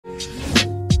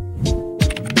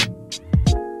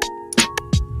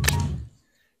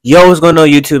Yo, what's going on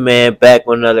YouTube, man? Back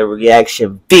with another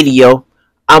reaction video.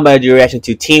 I'm about to do a reaction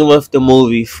to Teen Wolf the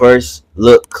movie first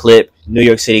look clip, New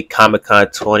York City Comic Con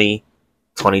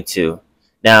 2022.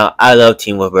 Now, I love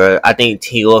Teen Wolf, bro. I think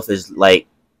Teen Wolf is like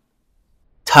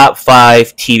top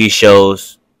 5 TV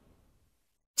shows,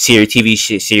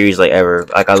 series like ever.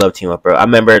 Like, I love Teen Wolf, bro. I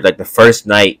remember like the first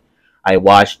night I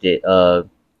watched it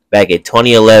back in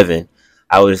 2011.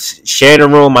 I was sharing a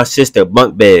room with my sister,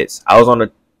 bunk beds. I was on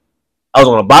the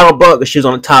bottom bunk, and she was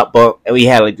on the top bunk, and we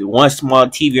had like one small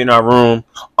TV in our room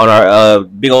on our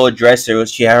big old dresser.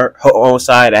 She had her own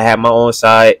side, I had my own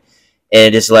side,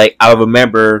 and it's like I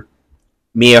remember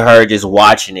me and her just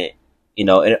watching it, in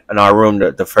our room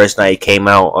the first night it came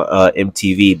out on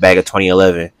MTV back in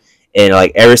 2011, and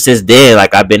like ever since then,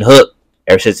 like I've been hooked.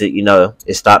 Ever since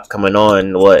it stopped coming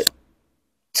on, what,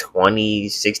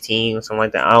 2016 or something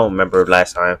like that. I don't remember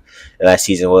last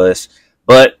season was,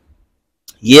 but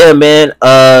yeah, man.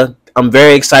 I'm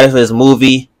very excited for this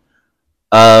movie.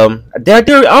 I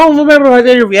don't remember if I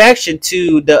did a reaction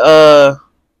to the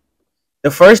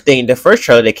first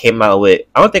trailer they came out with.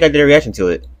 I don't think I did a reaction to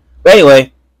it. But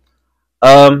anyway,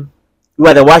 we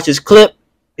had to watch this clip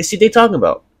and see what they talking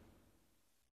about.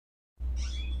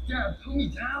 Dad, put me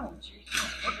down.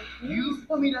 You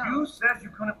put me down. You said you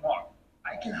couldn't walk.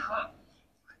 I can hop.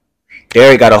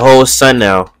 Derek got a whole son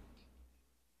now.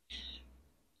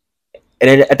 And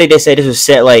then I think they said this was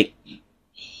set like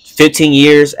 15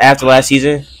 years after last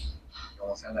season. You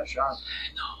almost had that shot.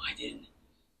 No, I didn't.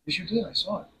 Yes, you did. I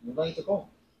saw it. You're right at the goal.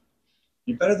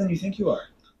 You're better than you think you are.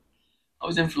 I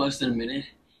was in for less than a minute.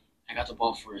 I got the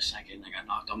ball for a second. I got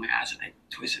knocked on my ass and I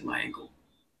twisted my ankle.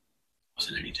 It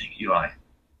wasn't anything. Eli. It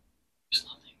was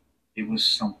nothing. It was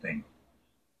something.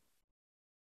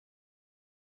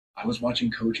 I was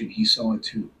watching Coach and he saw it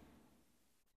too.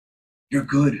 You're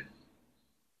good.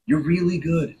 You're really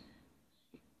good.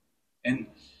 And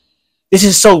This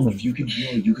is so. if you can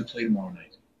heal, you could play tomorrow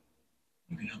night.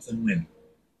 You can help them win.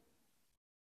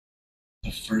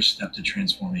 The first step to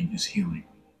transforming is healing.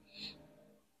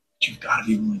 But you've got to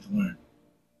be willing to learn.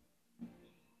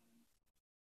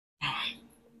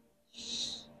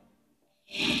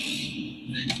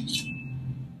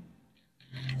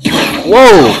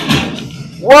 Whoa!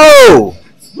 Whoa!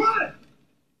 Run!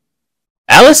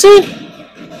 Allison?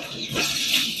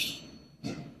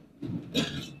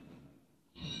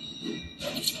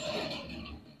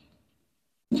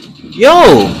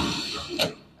 Yo!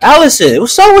 Allison,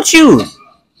 what's up with you?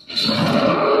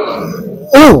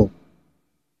 Ooh!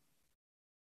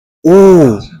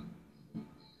 Ooh!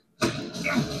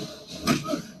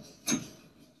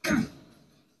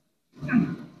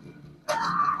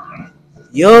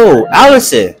 Yo,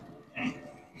 Allison!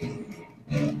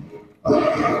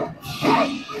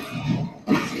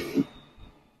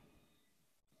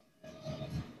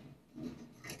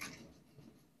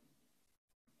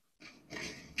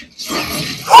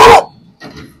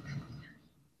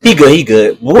 He good, he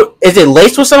good. What, is it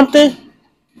laced with something?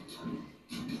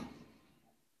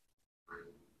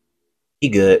 He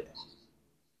good.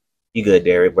 You good,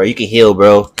 Derek, bro. You can heal,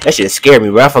 bro. That shit scared me,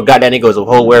 bro. I forgot that nigga was a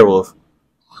whole werewolf.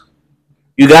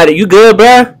 You got it. You good,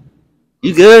 bro?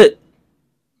 You good?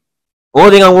 Only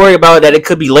thing I'm worried about is that it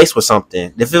could be laced with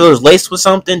something. If it was laced with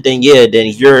something, then yeah, then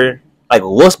you're like a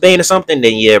wolfsbane or something,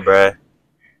 then yeah, bro.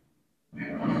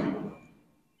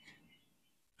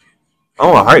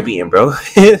 Oh, my heart beating, bro.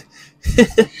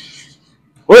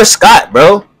 Where's Scott,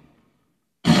 bro?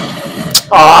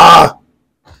 Ah,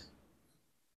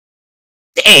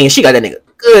 dang, she got that nigga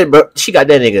good, bro. She got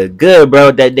that nigga good,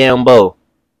 bro. That damn bow.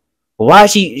 Why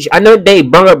she? I know they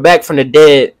brought her back from the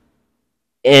dead,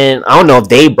 and I don't know if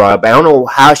they brought her back. I don't know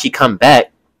how she come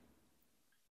back,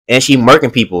 and she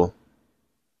murking people.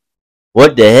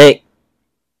 What the heck?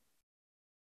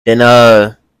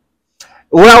 Then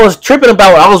what I was tripping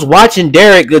about, I was watching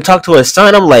Derek go talk to his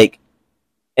son. I'm like,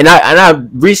 and I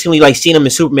recently like seen him in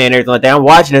Superman and everything like that. I'm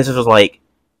watching this, and was like,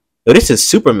 yo, this is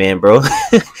Superman, bro.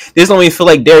 This don't even feel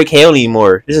like Derek Hale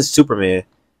anymore. This is Superman.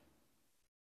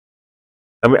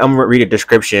 I'm gonna read a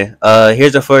description.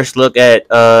 Here's the first look at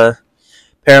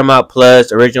Paramount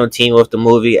Plus original Teen Wolf the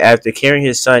movie. After carrying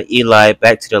his son Eli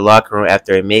back to the locker room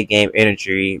after a mid-game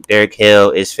injury, Derek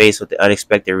Hale is faced with the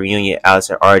unexpected reunion.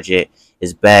 Allison Argent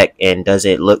is back and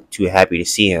doesn't look too happy to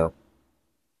see him.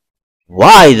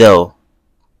 Why though?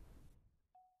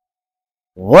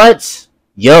 What?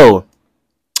 Yo,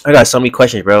 I got so many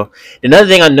questions, bro. Another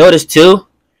thing I noticed too,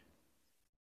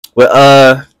 with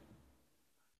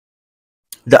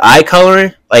the eye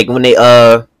coloring, like when they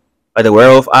like the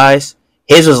werewolf eyes,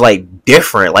 his was like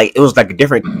different. Like it was like a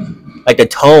different, like the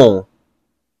tone,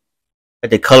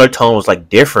 like the color tone was like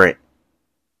different.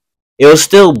 It was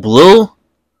still blue,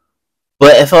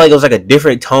 but it felt like it was like a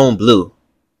different tone blue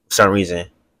for some reason.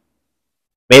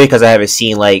 Maybe because I haven't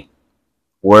seen like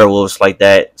werewolves like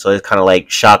that, so it kind of like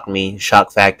shocked me,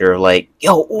 shock factor of like,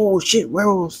 yo, oh shit,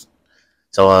 werewolves.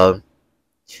 So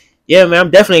yeah, man,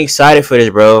 I'm definitely excited for this,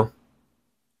 bro.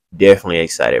 Definitely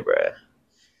excited, bro.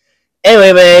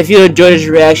 Anyway, man, if you enjoyed this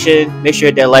reaction, make sure to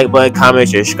hit that like button, comment,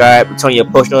 subscribe, and turn your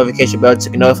push notification bell to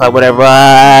get notified whenever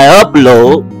I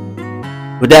upload.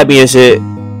 With that being said,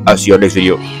 I'll see you on next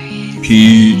video.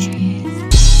 Peace.